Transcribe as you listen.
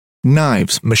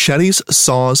Knives, machetes,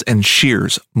 saws, and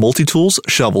shears, multi-tools,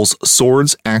 shovels,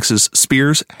 swords, axes,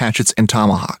 spears, hatchets, and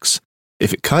tomahawks.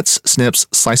 If it cuts, snips,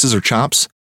 slices, or chops,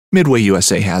 Midway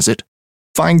USA has it.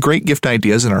 Find great gift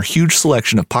ideas in our huge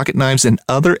selection of pocket knives and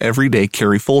other everyday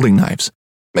carry folding knives.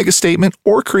 Make a statement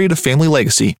or create a family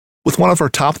legacy with one of our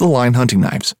top-of-the-line hunting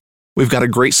knives. We've got a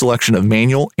great selection of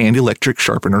manual and electric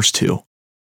sharpeners, too.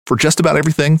 For just about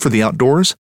everything for the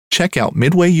outdoors, check out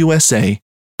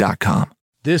MidwayUSA.com.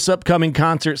 This upcoming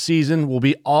concert season will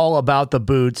be all about the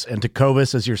boots, and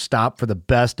Tecovas is your stop for the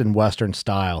best in Western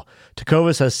style.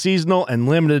 Tecovas has seasonal and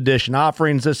limited edition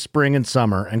offerings this spring and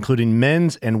summer, including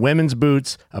men's and women's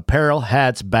boots, apparel,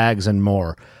 hats, bags, and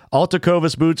more. All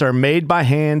Tecovas boots are made by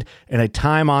hand in a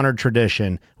time-honored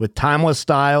tradition with timeless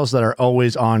styles that are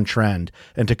always on trend.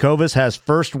 And Tecovas has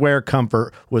first wear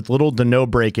comfort with little to no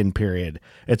break-in period.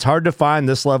 It's hard to find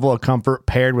this level of comfort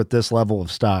paired with this level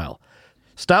of style.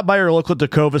 Stop by your local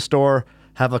Tecovas store,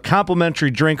 have a complimentary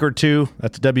drink or two,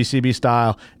 that's WCB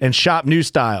style, and shop new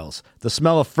styles. The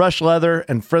smell of fresh leather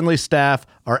and friendly staff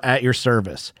are at your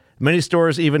service. Many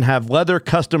stores even have leather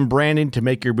custom branding to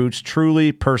make your boots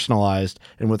truly personalized.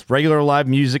 And with regular live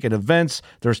music and events,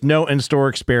 there's no in-store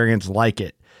experience like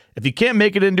it. If you can't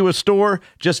make it into a store,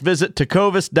 just visit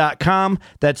tecovas.com.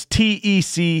 That's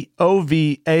TECOVAS.com.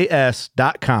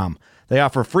 They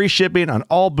offer free shipping on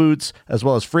all boots, as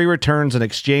well as free returns and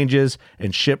exchanges,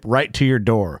 and ship right to your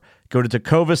door. Go to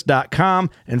tecovas.com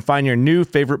and find your new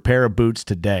favorite pair of boots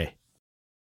today.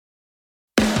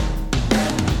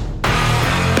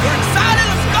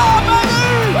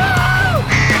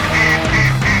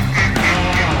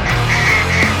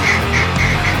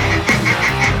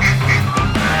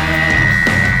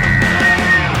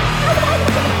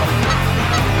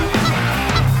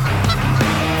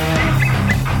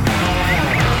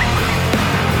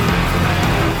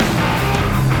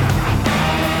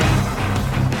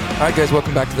 All right, guys,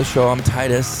 welcome back to the show. I'm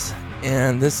Titus,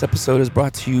 and this episode is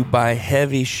brought to you by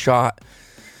Heavy Shot,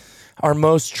 our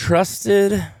most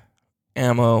trusted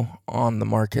ammo on the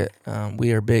market.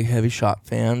 We are big Heavy Shot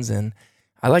fans, and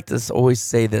I like to always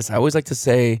say this. I always like to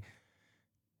say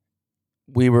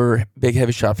we were big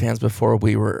Heavy Shot fans before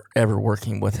we were ever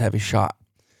working with Heavy Shot.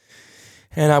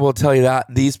 And I will tell you that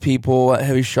these people at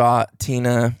Heavy Shot,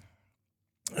 Tina,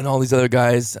 and all these other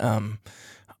guys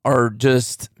are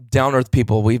just down-to-earth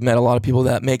people. We've met a lot of people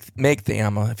that make the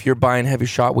ammo. If you're buying Heavy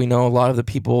Shot, we know a lot of the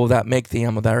people that make the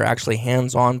ammo that are actually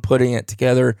hands-on putting it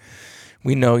together.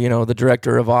 We know, the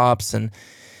director of ops and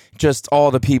just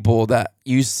all the people that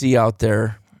you see out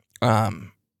there.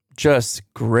 Just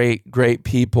great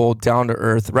people,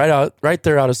 down-to-earth, right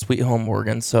there out of Sweet Home,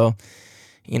 Oregon. So,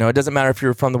 it doesn't matter if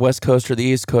you're from the West Coast or the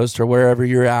East Coast or wherever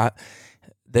you're at.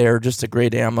 They're just a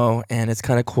great ammo, and it's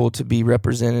kind of cool to be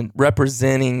representing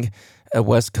a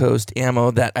West Coast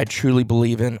ammo that I truly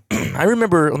believe in. I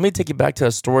remember, let me take you back to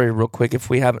a story real quick if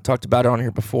we haven't talked about it on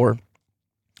here before.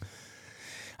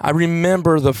 I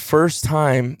remember the first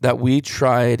time that we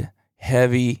tried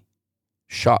Heavy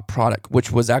Shot product,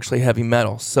 which was actually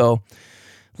Hevi-Metal. So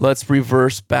let's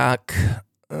reverse back.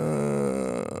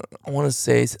 I want to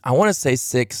say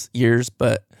 6 years,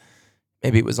 but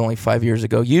maybe it was only 5 years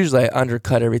ago. Usually I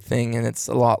undercut everything, and it's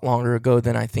a lot longer ago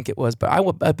than I think it was. But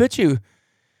I bet you,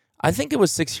 I think it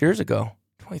was 6 years ago.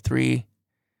 23,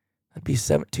 that'd be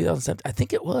 2017. I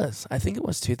think it was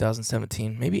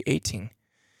 2017, maybe 18.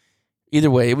 Either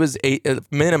way, it was a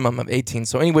minimum of 18.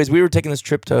 So anyways, we were taking this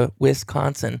trip to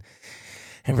Wisconsin.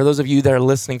 And for those of you that are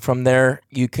listening from there,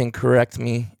 you can correct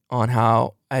me on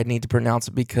how I need to pronounce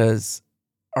it, because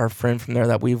our friend from there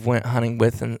that we went hunting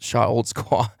with and shot old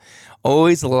school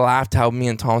always laughed how me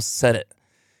and Tom said it.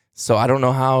 So I don't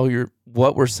know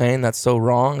what we're saying that's so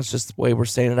wrong. It's just the way we're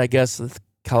saying it, I guess, with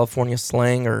California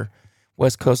slang or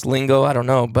West Coast lingo. I don't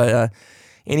know. But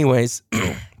anyways,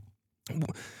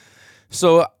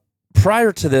 so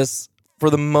prior to this, for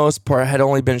the most part, I had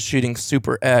only been shooting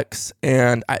Super X,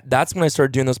 and that's when I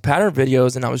started doing those pattern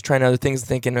videos, and I was trying other things,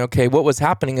 thinking, okay, what was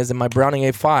happening is in my Browning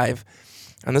A5,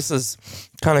 and this is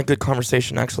kind of good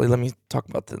conversation, actually. Let me talk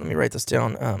about this. Let me write this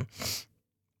down.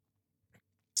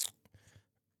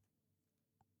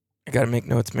 I got to make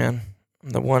notes, man.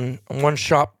 I'm one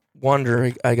shop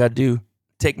wonder. I got to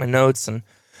take my notes and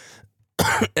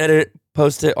edit,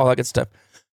 post it, all that good stuff.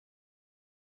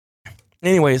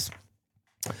 Anyways,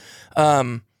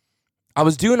 I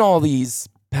was doing all these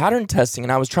pattern testing,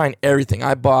 and I was trying everything.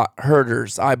 I bought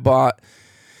herders. I bought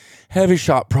Heavy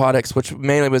Shot products, which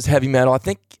mainly was Hevi-Metal. I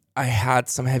think I had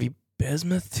some heavy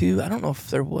bismuth too. I don't know if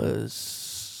there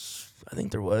was. I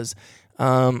think there was.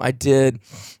 I did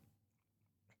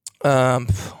Oh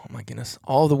my goodness,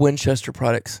 all the Winchester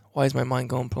products. Why is my mind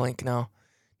going blank now?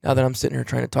 Now that I'm sitting here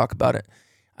trying to talk about it,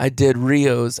 I did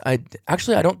Rios. I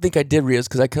don't think I did Rios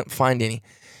because I couldn't find any,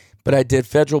 but I did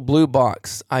Federal Blue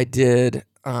Box. I did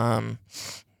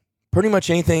pretty much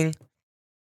anything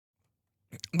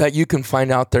that you can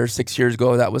find out there 6 years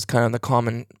ago. That was kind of the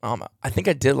common. I think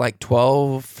I did like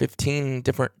 12, 15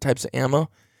 different types of ammo.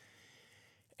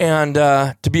 And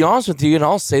to be honest with you, and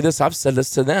I'll say this, I've said this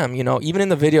to them, you know, even in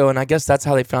the video, and I guess that's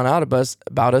how they found out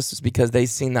about us is because they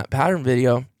seen that pattern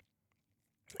video.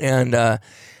 And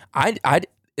I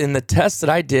in the test that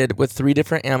I did with 3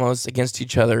 different ammos against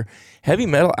each other,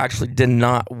 Hevi-Metal actually did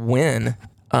not win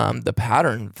the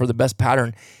pattern for the best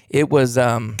pattern. It was,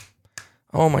 oh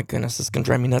my goodness, this can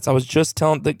drive me nuts. I was just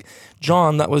telling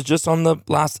John that was just on the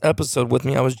last episode with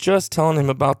me. I was just telling him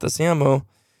about this ammo.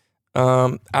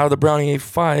 Out of the Browning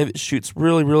A5, it shoots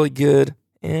really, really good.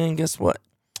 And guess what?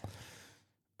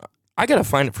 I gotta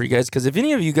find it for you guys, because if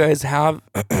any of you guys have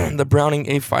the Browning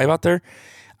A5 out there,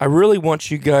 I really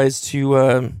want you guys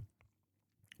to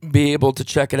be able to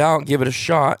check it out and give it a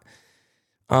shot.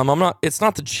 It's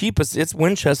not the cheapest. It's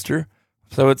Winchester,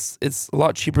 so it's a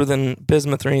lot cheaper than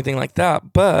bismuth or anything like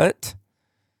that. But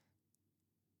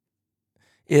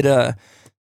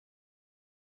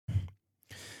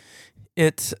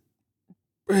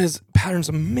his pattern's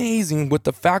amazing with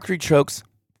the factory chokes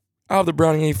out of the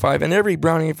Browning A5, and every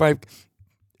Browning A5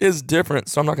 is different,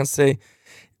 so I'm not going to say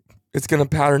it's going to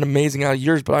pattern amazing out of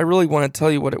yours, but I really want to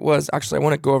tell you what it was. Actually, I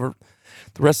want to go over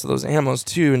the rest of those ammos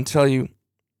too and tell you,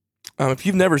 if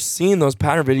you've never seen those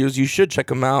pattern videos, you should check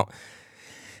them out.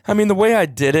 I mean, the way I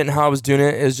did it and how I was doing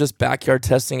it is just backyard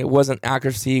testing. It wasn't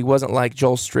accuracy. It wasn't like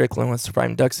Joel Strickland with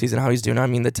Surviving Duck Season, how he's doing. I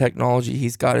mean, the technology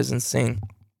he's got is insane.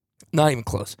 Not even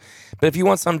close. But if you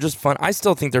want something just fun, I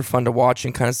still think they're fun to watch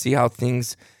and kind of see how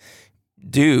things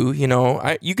do. You know,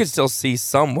 you could still see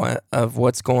somewhat of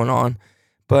what's going on.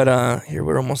 But here,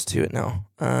 we're almost to it now.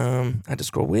 I had to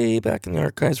scroll way back in the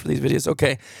archives for these videos.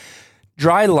 Okay,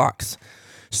 dry locks.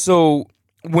 So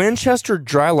Winchester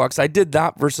dry locks, I did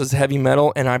that versus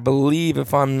Hevi-Metal, and I believe,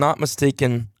 if I'm not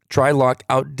mistaken, dry lock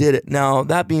outdid it. Now,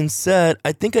 that being said,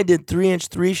 I think I did 3-inch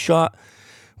 3-shot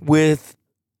with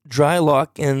dry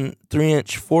lock and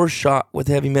 3-inch 4-shot with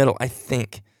Hevi-Metal, I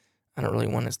think. I don't really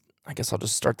want to, I guess I'll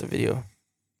just start the video.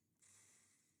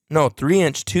 No,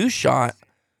 3-inch 2-shot.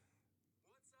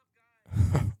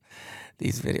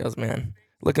 These videos, man.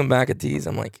 Looking back at these,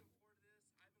 I'm like,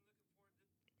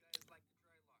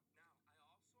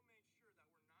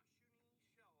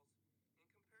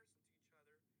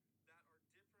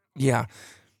 yeah.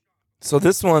 So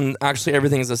this one, actually,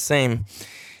 everything is the same.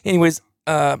 Anyways,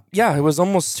 yeah, it was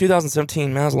almost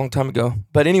 2017. Man, that was a long time ago.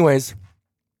 But anyways,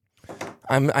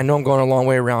 I know I'm going a long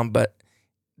way around, but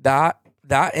that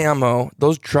ammo,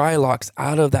 those dry locks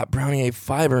out of that Browning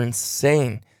A5 are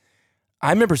insane. I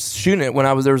remember shooting it when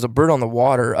there was a bird on the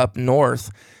water up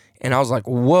north, and I was like,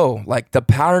 whoa, like the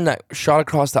pattern that shot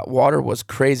across that water was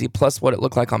crazy, plus what it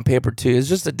looked like on paper too. It's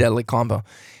just a deadly combo.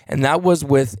 And that was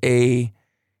with a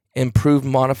improved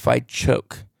modified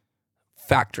choke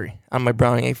factory on my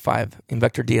Browning A5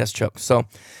 Invector DS choke. So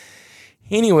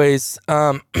anyways,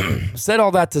 said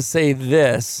all that to say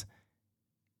this.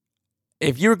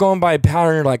 If you're going by a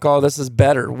pattern, you're like, oh, this is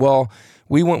better. Well,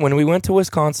 when we went to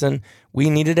Wisconsin, we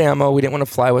needed ammo. We didn't want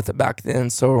to fly with it back then.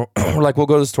 So we're like, we'll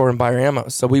go to the store and buy our ammo.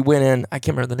 So we went in. I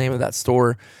can't remember the name of that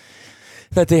store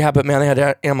that they had, but man, they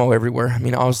had ammo everywhere. I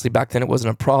mean, obviously back then it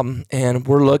wasn't a problem. And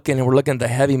we're looking at the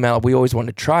Hevi-Metal. We always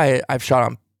wanted to try it. I've shot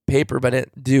on paper, but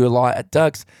it do a lot at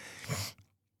ducks.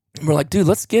 And we're like, dude,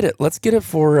 let's get it. Let's get it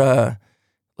for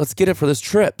this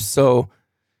trip. So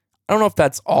I don't know if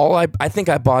that's all. I think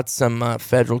I bought some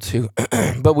Federal too,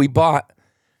 but we bought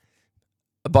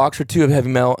a box or two of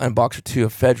Hevi-Metal and a box or two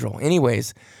of Federal.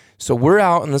 Anyways, so we're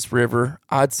out in this river.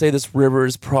 I'd say this river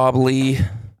is probably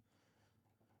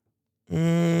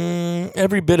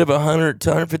every bit of 100 to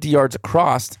 150 yards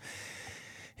across.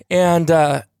 And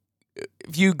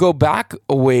if you go back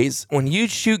a ways, when you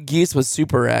shoot geese with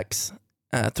Super X,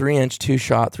 3-inch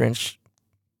 2-shot, 3-inch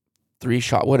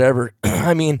 3-shot, whatever,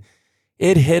 I mean,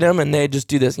 it hit them and they just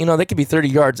do this. You know, they could be 30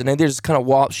 yards and they just kind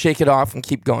of shake it off and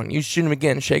keep going. You shoot them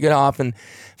again, shake it off. And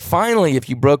finally, if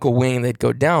you broke a wing, they'd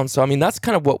go down. So, I mean, that's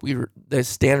kind of what the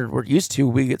standard we're used to.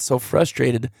 We get so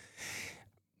frustrated.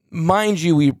 Mind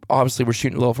you, we obviously were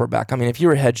shooting a little far back. I mean, if you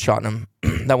were headshotting them,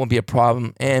 that wouldn't be a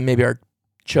problem. And maybe our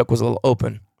choke was a little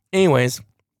open. Anyways,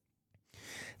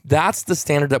 that's the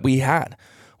standard that we had.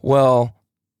 Well,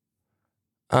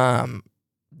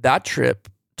 that trip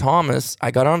Thomas.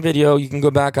 I got on video. You can go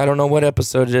back. I don't know what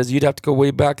episode it is. You'd have to go way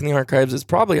back in the archives. It's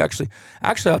probably actually,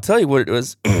 I'll tell you what it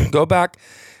was. Go back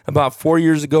about 4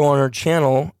 years ago on our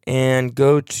channel and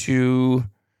go to,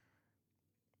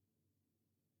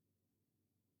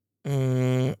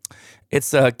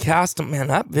 it's a cast. Man,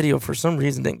 that video for some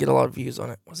reason didn't get a lot of views on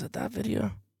it. Was it that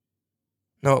video?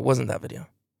 No, it wasn't that video.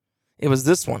 It was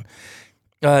this one.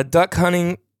 Duck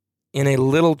hunting in a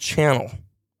little channel.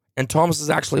 And Thomas is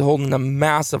actually holding a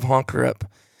massive honker up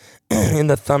in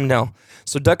the thumbnail.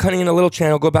 So duck hunting in a little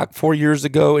channel, go back 4 years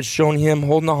ago. It's showing him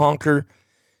holding the honker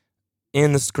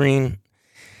in the screen.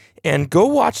 And go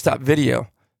watch that video.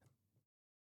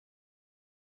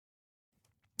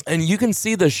 And you can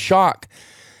see the shock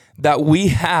that we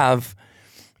have.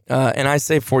 And I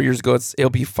say 4 years ago, it'll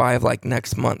be 5 like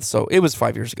next month. So it was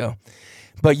 5 years ago.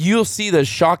 But you'll see the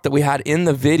shock that we had in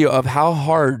the video of how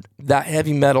hard that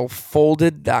Hevi-Metal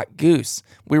folded that goose.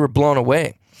 We were blown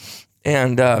away.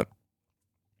 And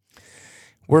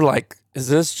we're like, is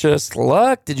this just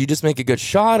luck? Did you just make a good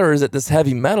shot? Or is it this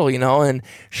Hevi-Metal, you know? And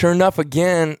sure enough,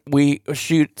 again, we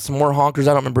shoot some more honkers.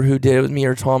 I don't remember who did. It was me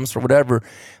or Thomas or whatever.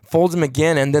 Folds them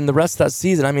again. And then the rest of that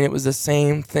season, I mean, it was the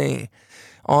same thing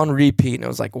on repeat. And it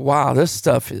was like, wow, this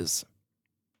stuff is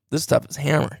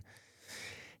hammered.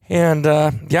 And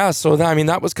so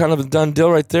that was kind of a done deal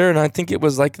right there. And I think it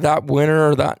was like that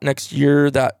winter or that next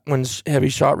year that when Heavy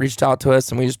Shot reached out to us,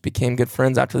 and we just became good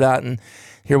friends after that. And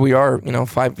here we are, you know,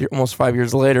 almost 5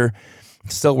 years later,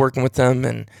 still working with them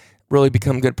and really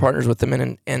become good partners with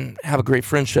them and have a great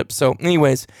friendship. So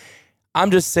anyways, I'm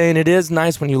just saying it is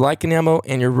nice when you like an ammo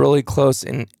and you're really close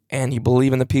and you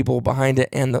believe in the people behind it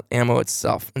and the ammo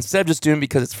itself. Instead of just doing it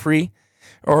because it's free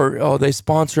or, oh, they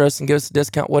sponsor us and give us a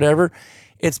discount, whatever.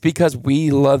 It's because we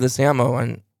love this ammo,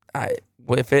 and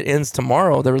if it ends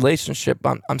tomorrow, the relationship,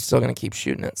 I'm still going to keep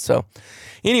shooting it. So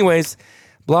anyways,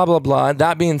 blah, blah, blah.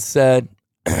 That being said,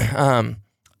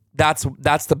 that's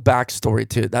the backstory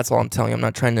to it. That's all I'm telling you. I'm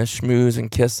not trying to schmooze and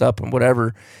kiss up and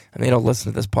whatever, and they don't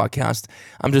listen to this podcast.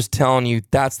 I'm just telling you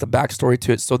that's the backstory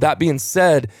to it. So that being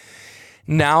said,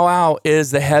 now out is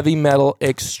the Hevi-Metal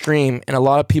XTREME, and a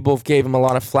lot of people gave him a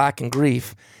lot of flack and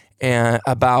grief and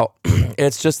about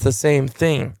it's just the same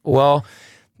thing. Well,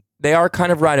 they are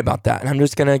kind of right about that, and I'm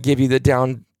just gonna give you the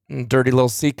down and dirty little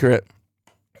secret.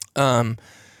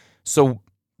 So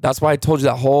that's why I told you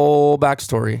that whole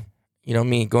backstory. You know,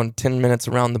 me going 10 minutes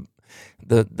around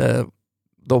the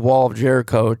wall of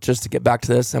Jericho just to get back to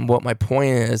this. And what my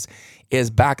point is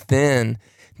back then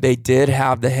they did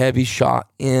have the heavy shot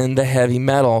in the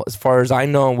Hevi-Metal. As far as I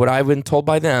know, what I've been told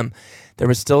by them, there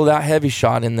was still that heavy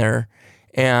shot in there.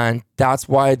 And that's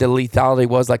why the lethality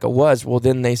was like it was. Well,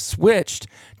 then they switched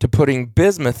to putting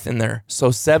bismuth in there. So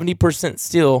 70%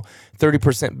 steel,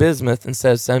 30% bismuth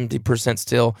instead of 70%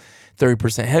 steel,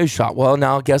 30% heavy shot. Well,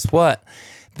 now guess what?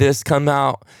 This come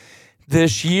out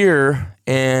this year,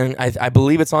 and I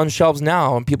believe it's on shelves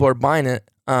now, and people are buying it,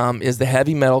 is the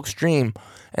Hevi-Metal XTREME.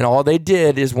 And all they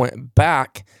did is went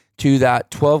back to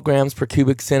that 12 grams per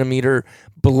cubic centimeter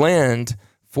blend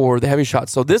for the heavy shot.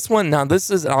 So this one, now this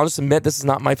is, I'll just admit, this is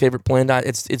not my favorite blend.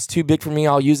 It's too big for me.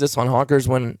 I'll use this on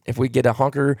honkers if we get a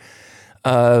honker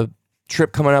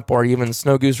trip coming up, or even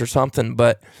snow goose or something.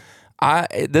 But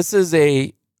this is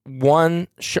a one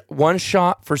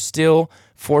shot for steel,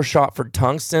 4 shot for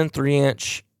tungsten,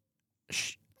 3-inch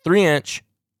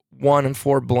 1 and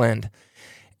 4 blend.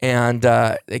 And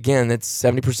again, it's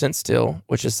 70% steel,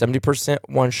 which is 70%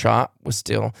 1 shot with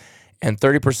steel, and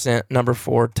 30% number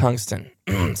 4 tungsten.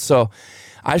 So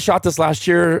I shot this last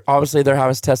year. Obviously, they're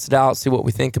having us test it out, see what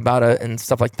we think about it and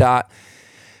stuff like that.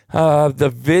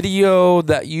 The video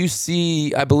that you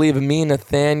see, I believe, of me and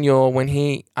Nathaniel, when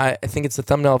I think it's the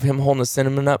thumbnail of him holding the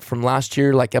cinnamon up from last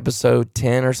year, like episode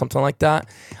 10 or something like that.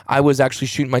 I was actually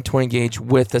shooting my 20 gauge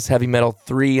with this Hevi-Metal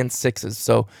 3 and 6s.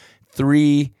 So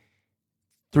 3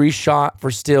 shot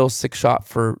for steel, 6 shot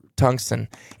for tungsten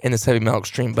in this Hevi-Metal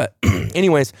XTREME. But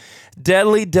anyways,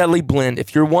 deadly blend.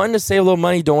 If you're wanting to save a little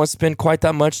money, don't want to spend quite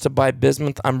that much to buy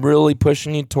bismuth, I'm really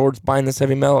pushing you towards buying this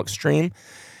Hevi-Metal XTREME.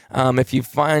 If you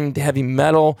find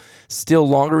Hevi-Metal still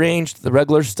longer range, the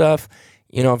regular stuff,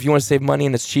 you know, if you want to save money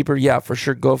and it's cheaper, yeah, for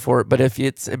sure, go for it. But if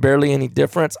it's barely any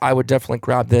difference, I would definitely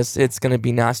grab this. It's going to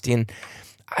be nasty. And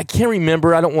I can't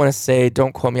remember. I don't want to say,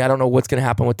 don't quote me. I don't know what's going to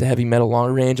happen with the Hevi-Metal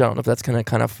longer range. I don't know if that's going to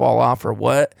kind of fall off or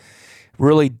what.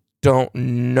 Really don't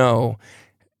know.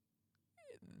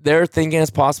 They're thinking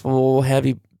it's possible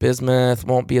heavy bismuth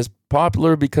won't be as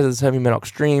popular because it's Hevi-Metal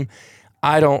XTREME.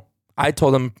 I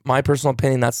told them my personal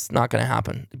opinion, that's not going to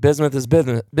happen. Bismuth is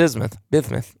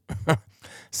bismuth.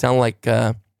 Sound like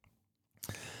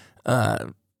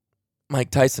Mike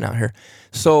Tyson out here.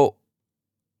 So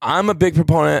I'm a big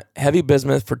proponent, heavy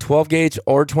bismuth for 12 gauge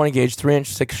or 20 gauge, 3-inch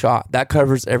 6-shot. That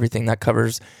covers everything. That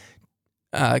covers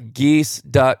geese,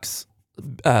 ducks,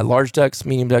 large ducks,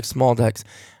 medium ducks, small ducks.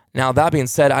 Now, that being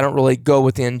said, I don't really go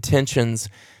with the intentions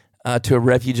to a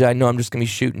refuge. I know I'm just going to be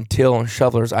shooting teal and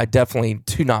shovelers. I definitely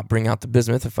do not bring out the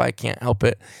bismuth if I can't help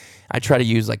it. I try to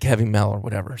use like Hevi-Metal or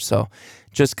whatever. So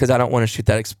just because I don't want to shoot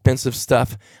that expensive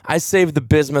stuff, I save the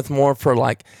bismuth more for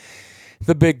like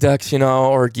the big ducks,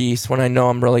 or geese when I know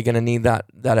I'm really going to need that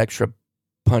extra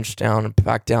punch down and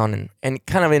pack down and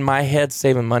kind of in my head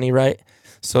saving money, right?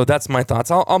 So that's my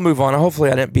thoughts. I'll move on. Hopefully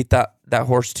I didn't beat that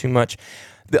horse too much.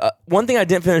 The one thing I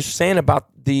didn't finish saying about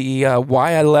the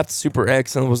why I left Super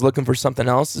X and was looking for something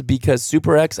else is because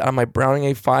Super X out of my Browning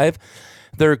A5,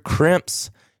 their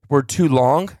crimps were too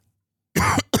long.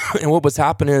 And what was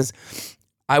happening is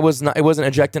it wasn't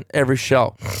ejecting every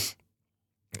shell.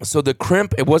 So the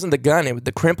crimp, it wasn't the gun.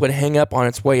 The crimp would hang up on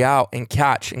its way out and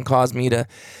catch and cause me to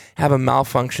have a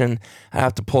malfunction. I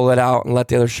have to pull it out and let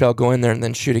the other shell go in there and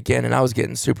then shoot again. And I was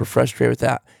getting super frustrated with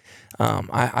that.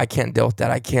 I can't deal with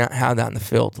that. I can't have that in the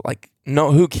field. Like,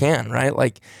 no, who can, right?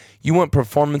 Like, you want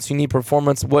performance, you need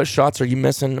performance. What shots are you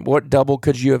missing? What double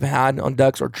could you have had on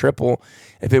ducks or triple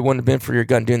if it wouldn't have been for your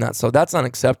gun doing that? So that's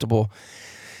unacceptable.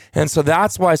 And so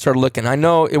that's why I started looking. I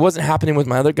know it wasn't happening with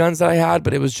my other guns that I had,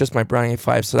 but it was just my Browning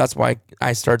A5. So that's why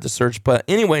I started the search. But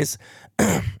anyways,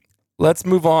 let's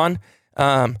move on.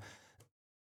 I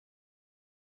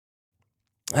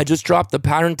just dropped the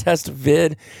pattern test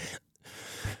vid.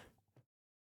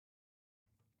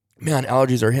 Man,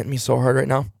 allergies are hitting me so hard right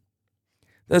now.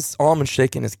 This almond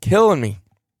shaking is killing me.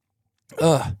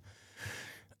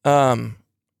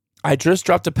 I just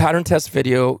dropped a pattern test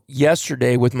video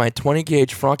yesterday with my 20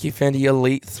 gauge Franchi Fendi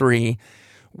Elite 3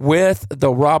 with the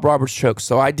Rob Roberts chokes.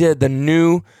 So I did the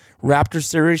new Raptor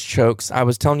Series chokes. I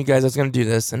was telling you guys I was going to do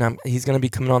this, and he's going to be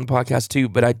coming on the podcast too,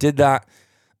 but I did that.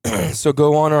 So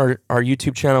go on our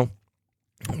YouTube channel,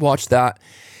 watch that,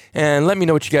 and let me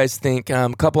know what you guys think.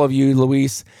 A couple of you,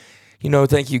 Luis,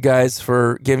 thank you guys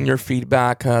for giving your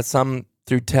feedback, some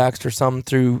through text or some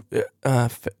through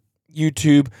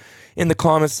YouTube. In the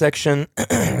comments section,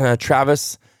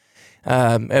 Travis,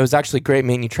 it was actually great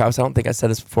meeting you, Travis. I don't think I said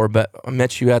this before, but I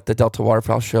met you at the Delta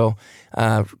Waterfowl show.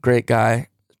 Great guy,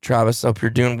 Travis. Hope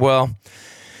you're doing well.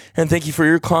 And thank you for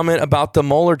your comment about the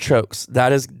Muller chokes.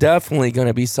 That is definitely going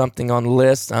to be something on the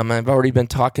list. I've already been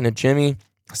talking to Jimmy.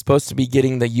 Supposed to be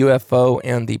getting the UFO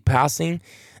and the passing.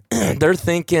 They're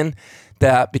thinking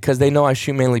that because they know I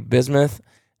shoot mainly bismuth,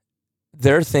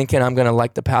 they're thinking I'm going to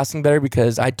like the passing better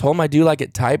because I told them I do like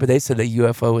it tight, but they said the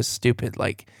UFO is stupid,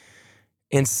 like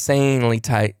insanely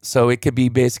tight. So it could be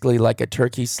basically like a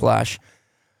turkey /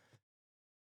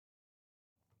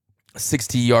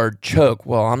 60-yard choke.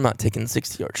 Well, I'm not taking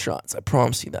 60-yard shots. I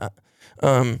promise you that.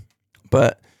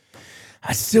 But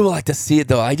I still like to see it,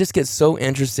 though. I just get so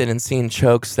interested in seeing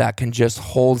chokes that can just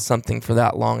hold something for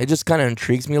that long. It just kind of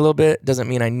intrigues me a little bit. Doesn't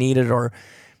mean I need it or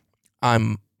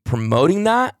I'm promoting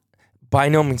that. By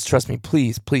no means, trust me,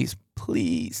 please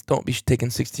don't be taking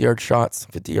 60-yard shots,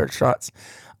 50-yard shots,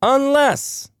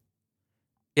 unless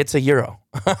it's a Euro.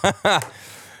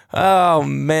 Oh,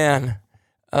 man.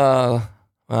 Well,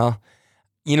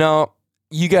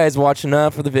 you guys watch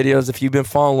enough of the videos. If you've been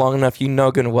following long enough,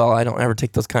 good and well I don't ever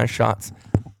take those kind of shots.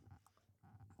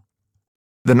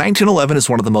 The 1911 is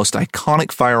one of the most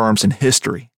iconic firearms in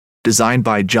history. Designed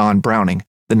by John Browning,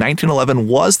 the 1911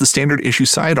 was the standard issue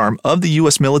sidearm of the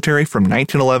U.S. military from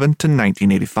 1911 to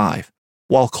 1985.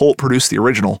 While Colt produced the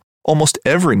original, almost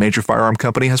every major firearm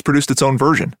company has produced its own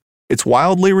version. It's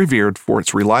wildly revered for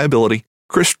its reliability,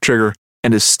 crisp trigger,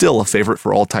 and is still a favorite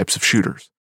for all types of shooters.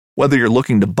 Whether you're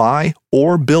looking to buy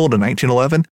or build a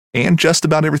 1911 and just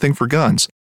about everything for guns,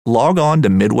 log on to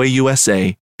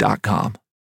MidwayUSA.com.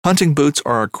 Hunting boots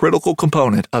are a critical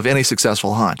component of any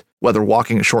successful hunt. Whether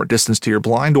walking a short distance to your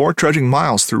blind or trudging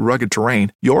miles through rugged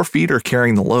terrain, your feet are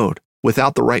carrying the load.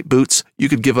 Without the right boots, you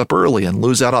could give up early and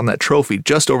lose out on that trophy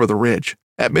just over the ridge.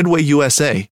 At Midway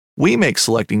USA, we make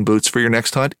selecting boots for your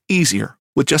next hunt easier.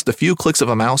 With just a few clicks of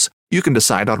a mouse, you can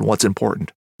decide on what's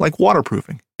important, like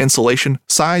waterproofing, insulation,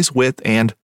 size, width,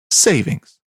 and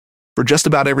savings. For just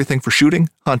about everything for shooting,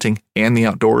 hunting, and the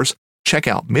outdoors, check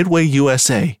out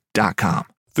MidwayUSA.com.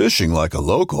 Fishing like a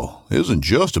local isn't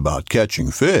just about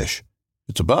catching fish.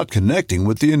 It's about connecting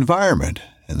with the environment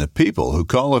and the people who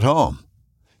call it home.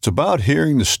 It's about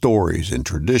hearing the stories and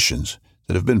traditions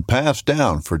that have been passed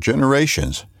down for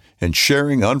generations and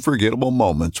sharing unforgettable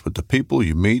moments with the people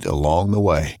you meet along the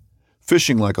way.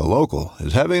 Fishing like a local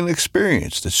is having an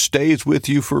experience that stays with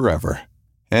you forever.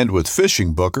 And with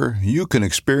Fishing Booker, you can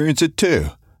experience it too,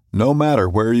 no matter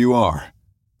where you are.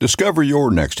 Discover your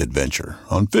next adventure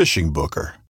on Fishing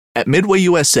Booker. At Midway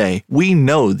USA, we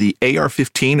know the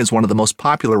AR-15 is one of the most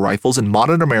popular rifles in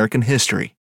modern American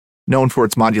history. Known for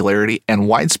its modularity and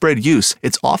widespread use,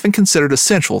 it's often considered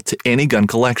essential to any gun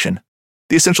collection.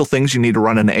 The essential things you need to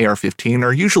run an AR-15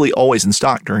 are usually always in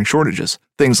stock during shortages,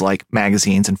 things like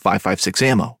magazines and 5.56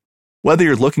 ammo. Whether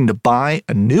you're looking to buy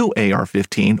a new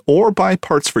AR-15 or buy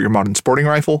parts for your modern sporting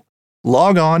rifle,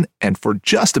 log on and for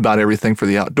just about everything for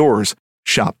the outdoors,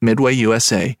 shop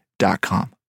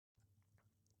MidwayUSA.com.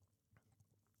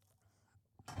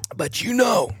 But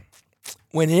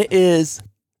when it is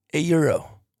a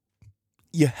Euro,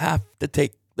 you have to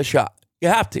take the shot. You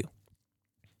have to.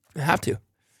 You have to.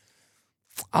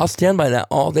 I'll stand by that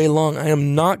all day long. I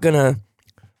am not going to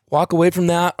walk away from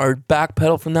that or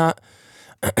backpedal from that.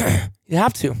 You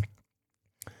have to.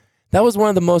 That was one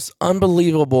of the most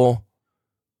unbelievable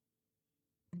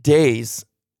days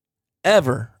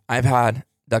ever I've had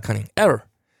duck hunting. Ever.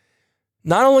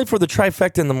 Not only for the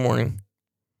trifecta in the morning,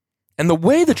 and the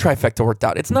way the trifecta worked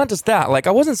out, it's not just that. Like,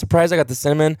 I wasn't surprised I got the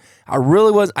cinnamon. I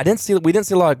really was. We didn't see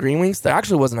a lot of green wings. There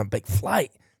actually wasn't a big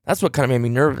flight. That's what kind of made me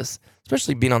nervous,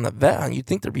 especially being on the vet hunt. You'd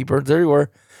think there'd be birds everywhere.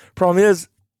 Problem is,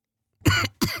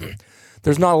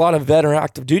 there's not a lot of vet or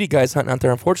active duty guys hunting out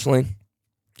there, unfortunately.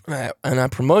 And I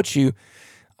promote you.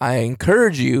 I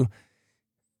encourage you.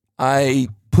 I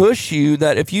push you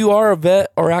that if you are a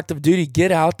vet or active duty,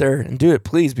 get out there and do it,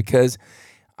 please, because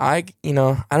I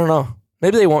don't know.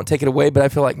 Maybe they won't take it away, but I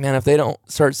feel like, man, if they don't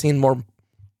start seeing more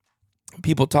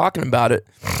people talking about it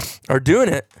or doing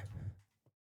it,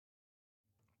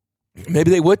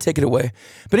 maybe they would take it away.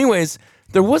 But anyways,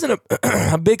 there wasn't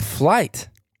a big flight.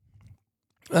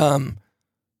 There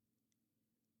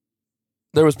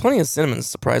was plenty of cinnamon,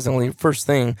 surprisingly. First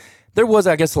thing, there was,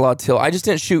 I guess, a lot of teal. I just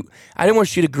didn't shoot. I didn't want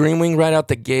to shoot a green wing right out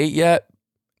the gate yet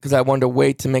because I wanted to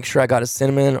wait to make sure I got a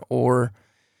cinnamon or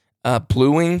a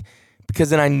blue wing, because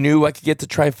then I knew I could get the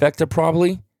trifecta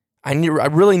probably. I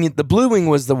really need the blue wing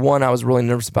was the one I was really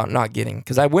nervous about not getting,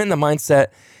 because I went in the mindset,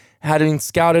 having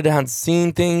scouted, had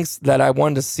seen things that I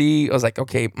wanted to see. I was like,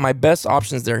 okay, my best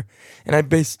options there, and I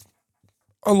based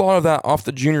a lot of that off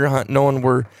the junior hunt, knowing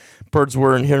where birds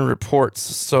were and hearing reports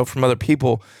so from other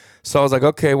people. So I was like,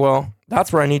 okay, well,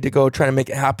 that's where I need to go, try to make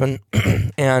it happen.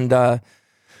 And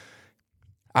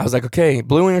I was like, okay,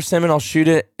 blue wing or cinnamon, I'll shoot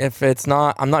it. If it's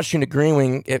not, I'm not shooting a green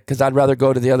wing, because I'd rather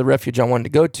go to the other refuge I wanted to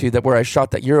go to, that where I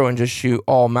shot that Euro, and just shoot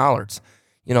all mallards,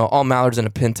 all mallards in a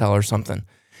pintail or something.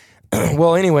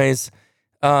 Well, anyways,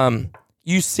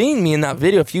 you seen me in that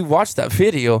video. If you watched that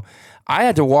video, I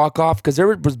had to walk off because there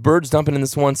was birds dumping in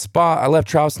this one spot. I left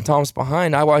Travis and Thomas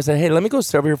behind. I said, hey, let me go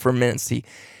sit over here for a minute and see.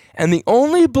 And the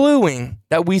only blue wing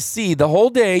that we see the whole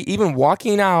day, even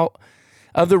walking out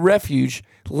of the refuge,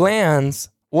 lands,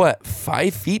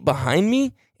 5 feet behind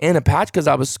me in a patch because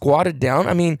I was squatted down.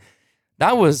 I mean,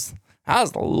 that was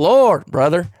the Lord,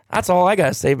 brother. That's all I got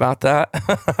to say about that.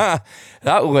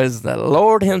 That was the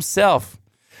Lord himself,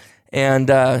 and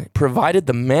provided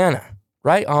the manna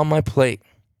right on my plate.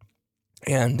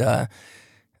 And,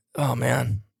 oh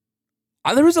man,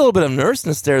 there was a little bit of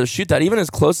nervousness there to shoot that, even as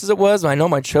close as it was. I know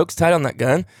my choke's tight on that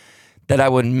gun, that I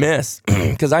would miss,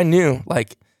 because I knew,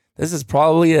 like, this is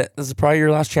probably it. This is probably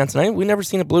your last chance. And we never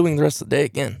seen a blue wing the rest of the day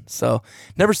again. So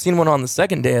never seen one on the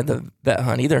second day of the vet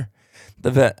hunt either,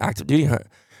 the vet active duty hunt.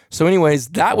 So anyways,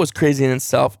 that was crazy in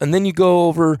itself. And then you go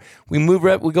over, we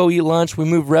go eat lunch, we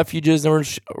move refuges, and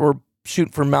we're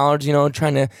shooting for mallards,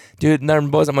 trying to do it. There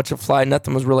wasn't much of a fly.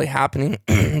 Nothing was really happening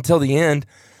until the end.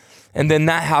 And then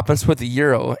that happens with the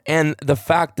Euro. And the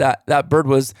fact that that bird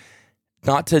was,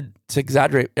 not to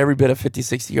exaggerate, every bit of 50,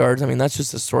 60 yards. I mean, that's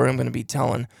just a story I'm going to be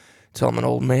telling till I'm an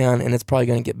old man, and it's probably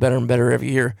going to get better and better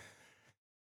every year.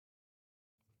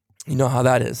 You know how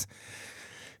that is.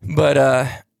 But,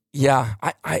 yeah,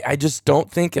 I just don't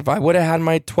think if I would have had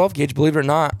my 12 gauge, believe it or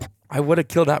not, I would have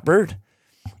killed that bird.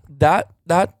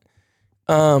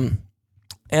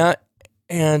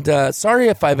 Sorry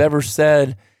if I've ever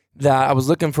said that I was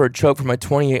looking for a choke for my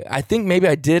 28. I think maybe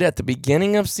I did at the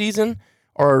beginning of season,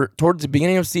 or towards the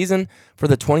beginning of season, for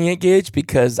the 28 gauge,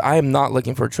 because I am not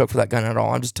looking for a choke for that gun at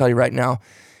all. I'm just telling you right now.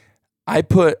 I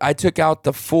took out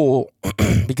the full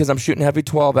because I'm shooting heavy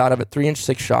 12 out of it, 3-inch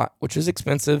 6-shot, which is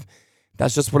expensive.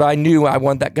 That's just what I knew. I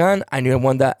wanted that gun. I knew I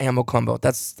wanted that ammo combo.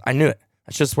 I knew it.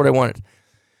 That's just what I wanted.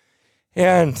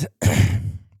 And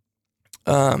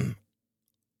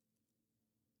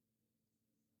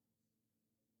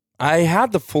I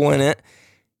had the full in it,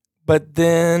 but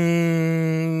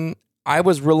then I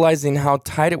was realizing how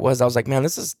tight it was. I was like, man,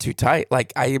 this is too tight.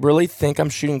 Like, I really think I'm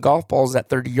shooting golf balls at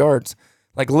 30 yards.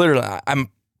 Like, literally,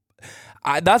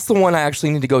 that's the one I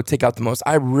actually need to go take out the most.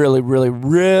 I really, really,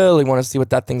 really want to see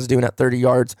what that thing's doing at 30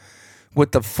 yards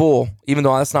with the full, even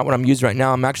though that's not what I'm using right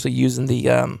now. I'm actually using is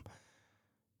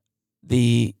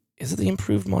it the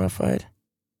improved modified?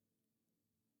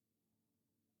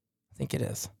 I think it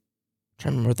is. I'm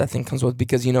trying to remember what that thing comes with,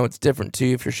 because it's different too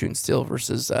if you're shooting steel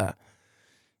versus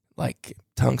like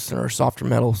tungsten or softer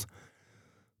metals.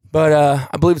 But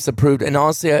I believe it's approved, and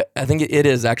honestly, I think it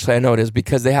is actually. I know it is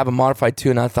because they have a modified too,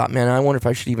 and I thought, man, I wonder if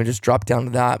I should even just drop down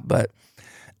to that. But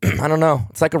I don't know.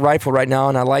 It's like a rifle right now,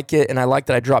 and I like it, and I like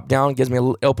that I drop down.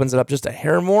 It opens it up just a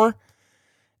hair more,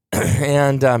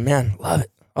 and man, love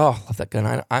it. Oh, love that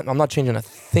gun. I'm not changing a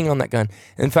thing on that gun.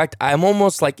 In fact, I'm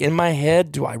almost like in my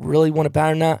head, do I really want to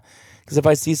pattern that? Because if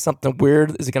I see something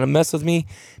weird, is it going to mess with me?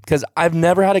 Because I've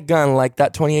never had a gun like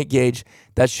that 28 gauge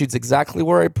that shoots exactly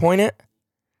where I point it.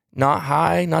 Not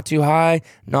high, not too high,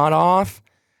 not off.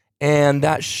 And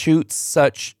that shoots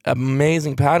such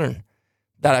amazing pattern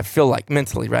that I feel like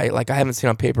mentally, right? Like I haven't seen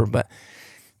on paper, but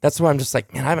that's why I'm just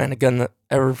like, man, I haven't had a gun that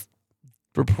ever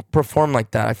performed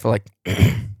like that. I feel like.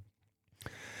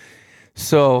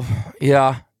 So,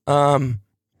 yeah.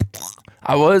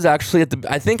 I was actually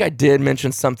I think I did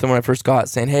mention something when I first got it,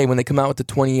 saying, hey, when they come out with the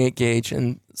 28 gauge,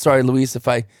 and sorry, Luis, if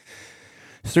I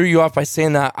threw you off by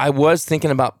saying that, I was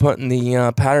thinking about putting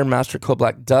the Pattern Master Cold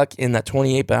Black Duck in that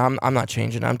 28, but I'm not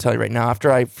changing. I'm telling you right now,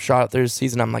 after I shot it through the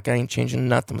season, I'm like, I ain't changing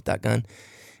nothing with that gun.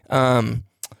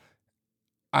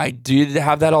 I did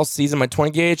have that all season, my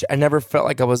 20 gauge. I never felt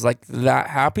like I was like that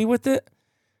happy with it.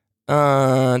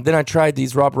 Then I tried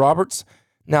these Rob Roberts.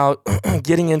 Now,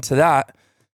 getting into that,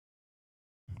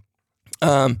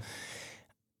 I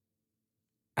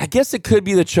guess it could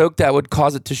be the choke that would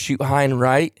cause it to shoot high and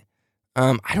right.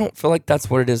 I don't feel like that's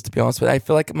what it is, to be honest with you. I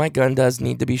feel like my gun does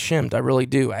need to be shimmed. I really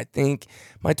do. I think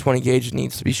my 20 gauge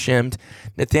needs to be shimmed.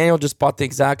 Nathaniel just bought the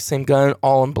exact same gun,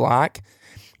 all in black.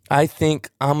 I think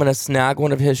I'm going to snag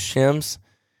one of his shims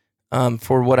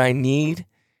for what I need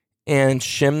and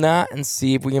shim that and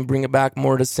see if we can bring it back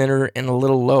more to center and a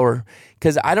little lower.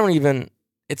 Because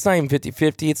it's not even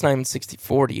 50-50. It's not even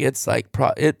 60-40. It's like,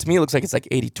 to me, it looks like it's like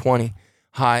 80-20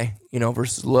 high,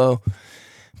 versus low.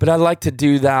 But I'd like to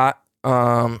do that.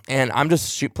 And I'm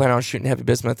just planning on shooting heavy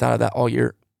bismuth out of that all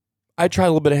year. I tried a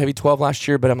little bit of heavy 12 last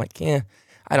year, but I'm like, I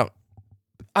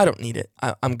don't need it.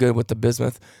 I'm good with the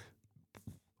bismuth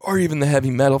or even the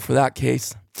heavy metal for that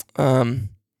case. But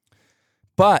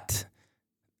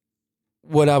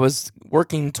what I was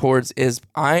working towards is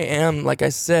I am, like I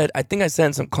said, I think I said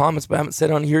in some comments, but I haven't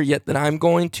said on here yet, that I'm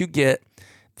going to get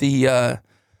the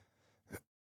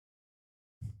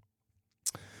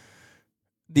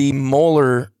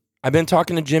Muller. I've been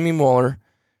talking to Jimmy Muller.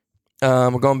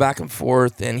 We're going back and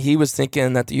forth, and he was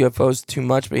thinking that the UFO is too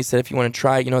much, but he said if you want to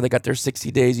try it, they got their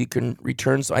 60 days you can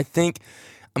return. So I think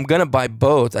I'm going to buy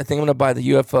both. I think I'm going to buy the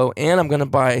UFO, and I'm going to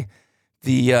buy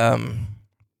the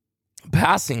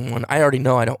passing one. I already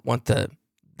know I don't want the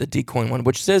decoy one,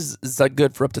 which says is like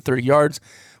good for up to 30 yards,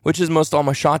 which is most all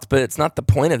my shots, but it's not the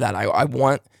point of that. I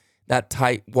want that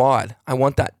tight wad. I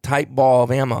want that tight ball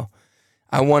of ammo.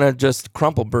 I want to just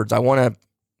crumple birds. I want to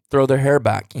throw their hair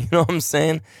back. You know what I'm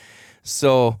saying?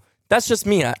 So that's just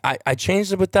me. I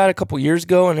changed it with that a couple years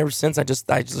ago, and ever since I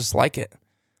just like it.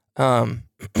 Not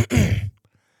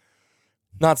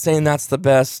saying that's the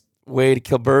best way to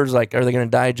kill birds. Like, are they going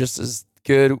to die just as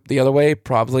good the other way?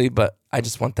 Probably, but I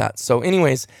just want that. So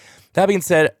anyways, that being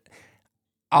said,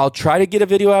 I'll try to get a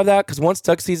video out of that, because once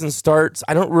duck season starts,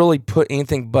 I don't really put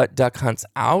anything but duck hunts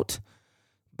out.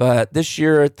 But this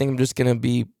year, I think I'm just going to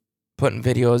be putting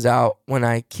videos out when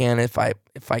I can, if I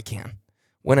can.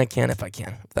 When I can, if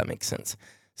that makes sense.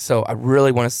 So I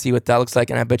really want to see what that looks like,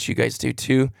 and I bet you guys do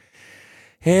too.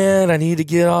 And I need to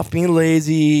get off being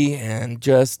lazy and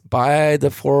just buy the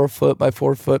 4-foot by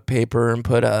 4-foot paper and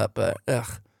put up. But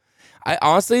I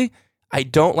honestly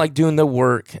don't like doing the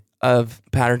work of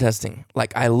pattern testing.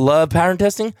 Like, I love pattern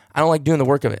testing. I don't like doing the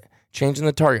work of it. Changing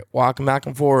the target, walking back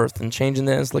and forth, and changing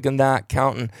this, looking that,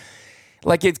 counting.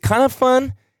 Like, it's kind of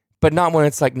fun, but not when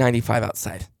it's like 95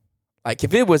 outside. Like,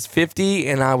 if it was 50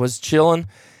 and I was chilling,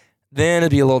 then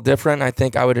it'd be a little different. I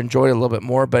think I would enjoy it a little bit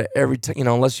more. But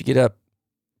unless you get up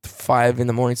 5 in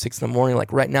the morning, 6 in the morning,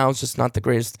 like right now, it's just not the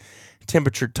greatest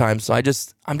temperature time. So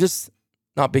I'm just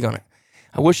not big on it.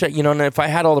 I wish and if I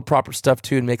had all the proper stuff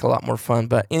too, it'd make it a lot more fun.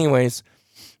 But anyways,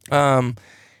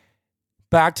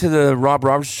 back to the Rob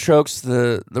Roberts chokes,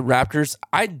 the Raptors.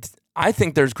 I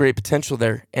think there's great potential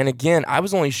there. And again, I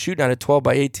was only shooting at a 12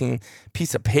 by 18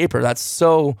 piece of paper. That's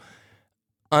so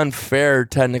unfair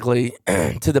technically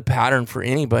to the pattern for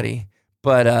anybody.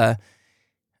 But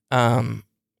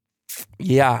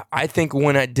yeah, I think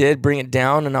when I did bring it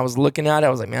down and I was looking at it, I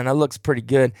was like, man, that looks pretty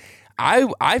good.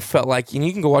 I felt like, and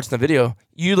you can go watch the video,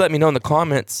 you let me know in the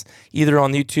comments, either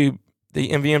on YouTube, the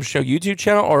MVM Show YouTube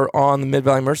channel, or on the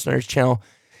Mid-Valley Mercenaries channel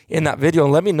in that video,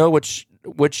 and let me know which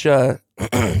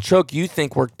choke you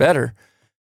think worked better.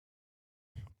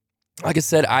 Like I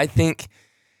said, I think,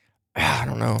 I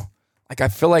don't know. Like, I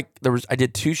feel like I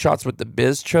did 2 shots with the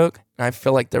Biz choke, and I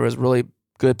feel like there was really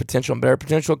good potential and better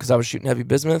potential because I was shooting heavy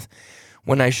bismuth.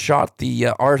 When I shot the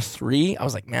R3, I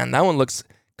was like, man, that one looks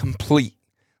complete.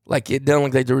 Like, it didn't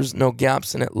look like there was no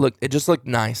gaps, and it just looked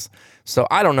nice. So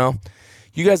I don't know.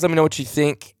 You guys let me know what you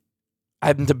think.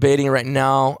 I'm debating right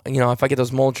now, if I get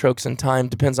those mold chokes in time,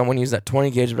 depends on when you use that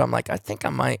 20 gauge, but I'm like, I think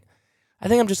I'm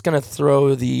just going to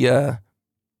throw the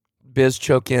Biz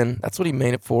choke in. That's what he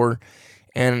made it for.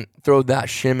 And throw that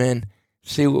shim in,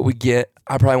 see what we get.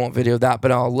 I probably won't video that,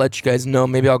 but I'll let you guys know.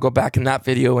 Maybe I'll go back in that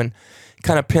video and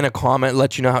kind of pin a comment,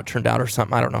 let you know how it turned out or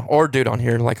something. I don't know. Or do it on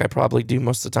here like I probably do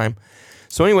most of the time.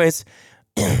 So anyways,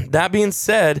 that being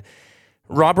said,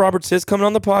 Rob Roberts is coming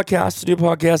on the podcast to do a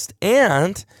podcast,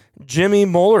 and Jimmy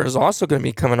Muller is also going to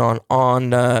be coming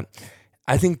on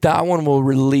I think that one will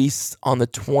release on the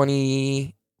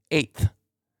 28th.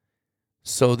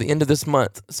 So the end of this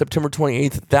month, September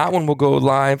 28th, that one will go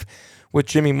live with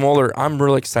Jimmy Muller. I'm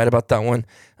really excited about that one.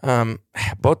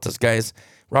 Both those guys,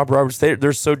 Rob Roberts,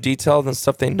 they're so detailed and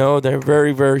stuff they know. They're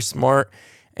very, very smart,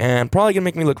 and probably going to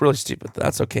make me look really stupid.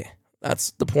 That's okay.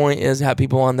 That's the point, is have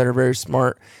people on that are very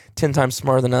smart, 10 times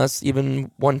smarter than us,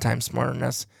 even 1 time smarter than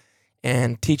us,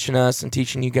 and teaching us and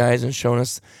teaching you guys and showing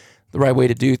us the right way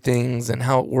to do things and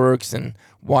how it works and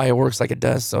why it works like it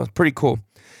does. So it's pretty cool.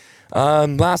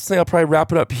 Lastly, I'll probably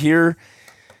wrap it up here.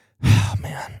 Oh,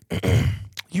 man.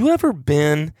 You ever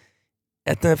been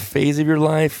at that phase of your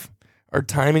life or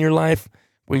time in your life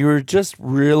where you were just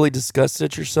really disgusted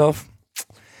at yourself?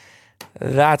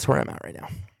 That's where I'm at right now.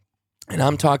 And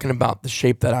I'm talking about the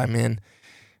shape that I'm in.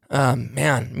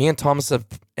 Man, me and Thomas have,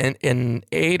 in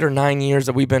 8 or 9 years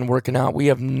that we've been working out, we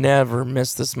have never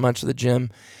missed this much of the gym.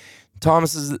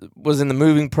 Thomas was in the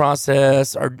moving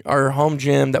process. Our home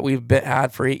gym that we've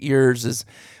had for 8 years is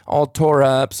all tore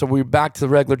up. So we're back to the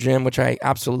regular gym, which I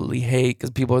absolutely hate because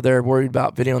people are there worried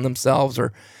about videoing themselves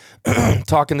or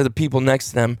talking to the people next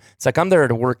to them. It's like, I'm there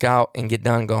to work out and get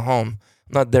done and go home.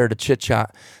 I'm not there to chit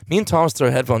chat. Me and Thomas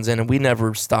throw headphones in and we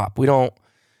never stop. We don't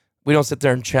sit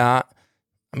there and chat.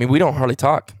 I mean, we don't hardly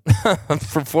talk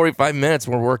for 45 minutes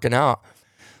when we're working out.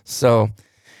 So,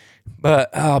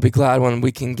 but I'll be glad when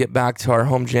we can get back to our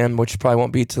home gym, which probably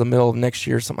won't be till the middle of next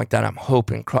year or something like that. I'm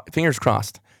hoping, fingers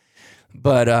crossed.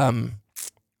 But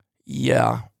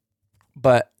yeah.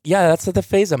 But yeah, that's the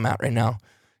phase I'm at right now.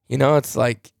 It's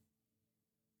like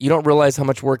you don't realize how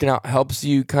much working out helps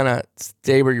you kind of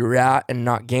stay where you're at and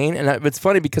not gain. And it's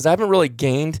funny because I haven't really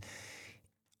gained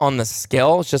on the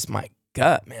scale. It's just my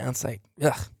gut, man. It's like,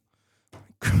 ugh,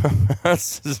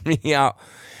 grosses me out.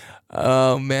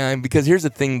 Oh, man. Because here's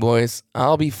the thing, boys.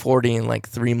 I'll be 40 in like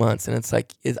 3 months. And it's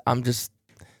like, the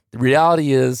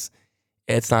reality is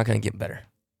it's not going to get better.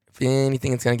 If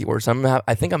anything, it's going to get worse.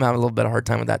 I think I'm having a little bit of a hard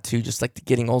time with that too. Just like the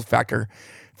getting old factor,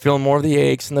 feeling more of the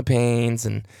aches and the pains.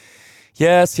 And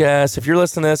yes, if you're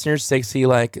listening to this and you're 60,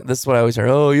 like, this is what I always hear.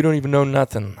 Oh, you don't even know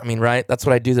nothing. I mean, right? That's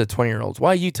what I do to the 20-year-olds. Why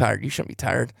are you tired? You shouldn't be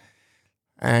tired.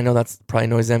 And I know that's probably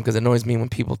annoys them because it annoys me when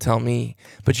people tell me.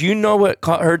 But you know what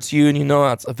hurts you and you know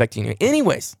how it's affecting you.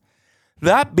 Anyways,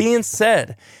 that being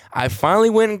said, I finally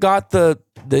went and got the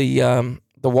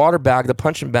water bag, the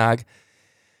punching bag.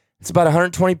 It's about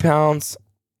 120 pounds.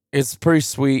 It's pretty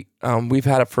sweet. We've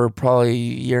had it for probably a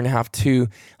year and a half, 2.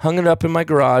 Hung it up in my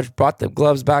garage, brought the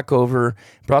gloves back over,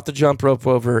 brought the jump rope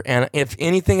over. And if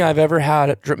anything I've ever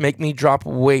had make me drop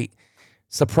weight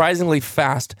surprisingly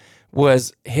fast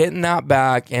was hitting that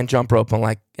bag and jump rope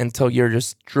and until you're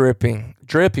just dripping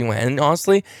wet. And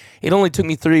honestly, it only took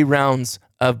me 3 rounds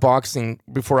of boxing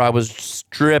before I was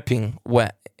dripping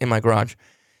wet in my garage.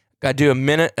 Got to do a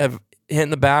minute of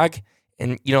hitting the bag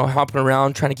and, hopping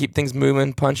around, trying to keep things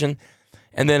moving, punching,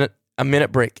 and then a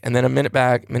minute break, and then a minute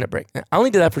break. I only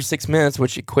did that for 6 minutes,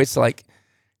 which equates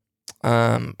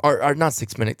to or not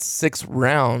 6 minutes, 6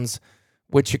 rounds,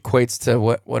 which equates to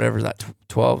whatever that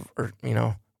 12 or,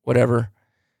 whatever.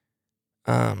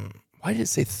 Why did it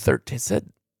say 13? It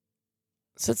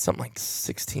said something like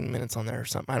 16 minutes on there or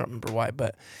something. I don't remember why,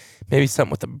 but maybe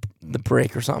something with the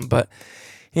break or something. But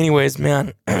anyways,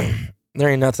 man, there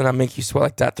ain't nothing that make you sweat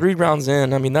like that. 3 rounds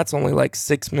in, I mean, that's only like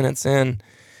 6 minutes in,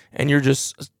 and you're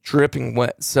just dripping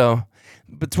wet. So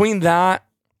between that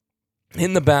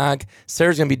in the bag.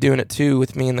 Sarah's going to be doing it too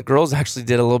with me, and the girls actually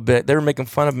did a little bit. They were making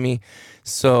fun of me,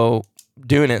 so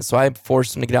doing it. So I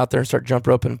forced them to get out there and start jump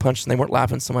roping and punching. They weren't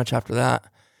laughing so much after that.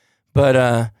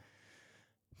 But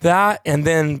that, and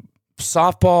then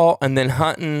softball, and then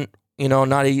hunting,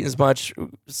 not eating as much.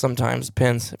 Sometimes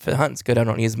depends. If the hunting's good, I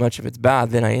don't eat as much. If it's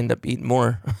bad, then I end up eating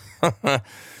more.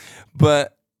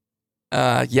 But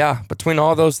yeah, between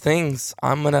all those things,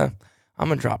 I'm gonna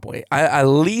drop weight. I at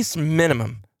least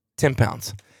minimum 10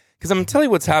 pounds. Because I'm gonna tell you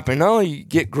what's happening. Not only you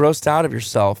get grossed out of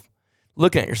yourself,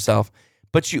 looking at yourself,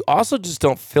 but you also just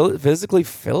don't physically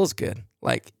feel as good.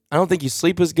 Like, I don't think you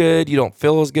sleep as good. You don't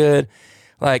feel as good.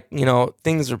 Like,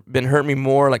 things have been hurting me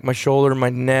more, like my shoulder, my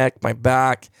neck, my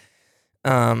back.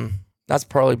 That's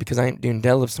probably because I ain't doing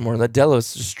deadlifts anymore. The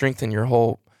deadlifts just strengthen your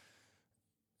whole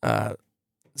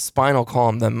spinal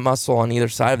column, the muscle on either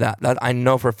side of that. That I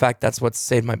know for a fact that's what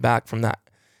saved my back from that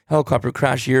helicopter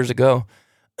crash years ago.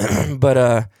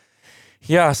 But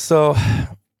yeah, so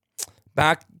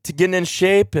back to getting in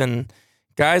shape, and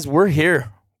guys, we're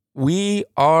here. We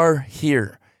are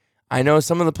here. I know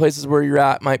some of the places where you're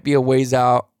at might be a ways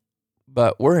out,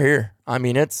 but we're here. I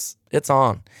mean, it's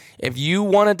on. If you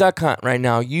want to duck hunt right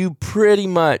now, you pretty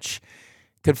much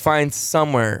could find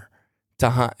somewhere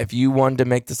to hunt. If you wanted to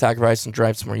make the sacrifice and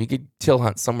drive somewhere, you could till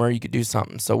hunt somewhere, you could do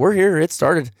something. So we're here. It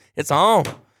started. It's on.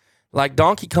 Like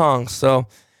Donkey Kong. So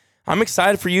I'm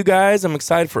excited for you guys. I'm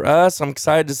excited for us. I'm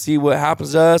excited to see what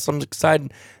happens to us. I'm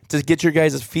excited to get your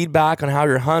guys' feedback on how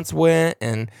your hunts went,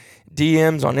 and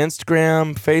DMs on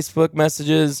Instagram, Facebook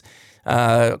messages,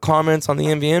 comments on the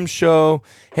MVM show.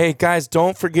 Hey guys,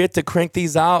 don't forget to crank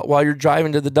these out while you're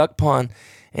driving to the duck pond,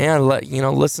 and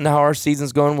listen to how our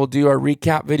season's going. We'll do our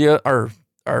recap video, our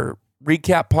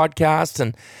recap podcast,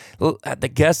 and the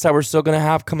guests that we're still going to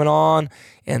have coming on.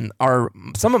 And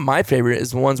some of my favorite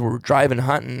is the ones where we're driving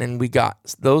hunting, and we got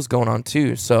those going on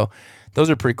too. So those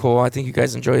are pretty cool. I think you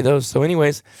guys enjoy those. So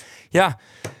anyways, yeah,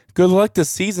 good luck this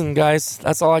season, guys.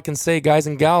 That's all I can say, guys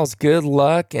and gals. Good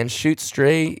luck, and shoot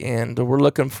straight. And we're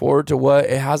looking forward to what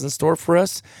it has in store for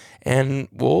us. And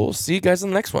we'll see you guys in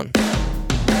the next one.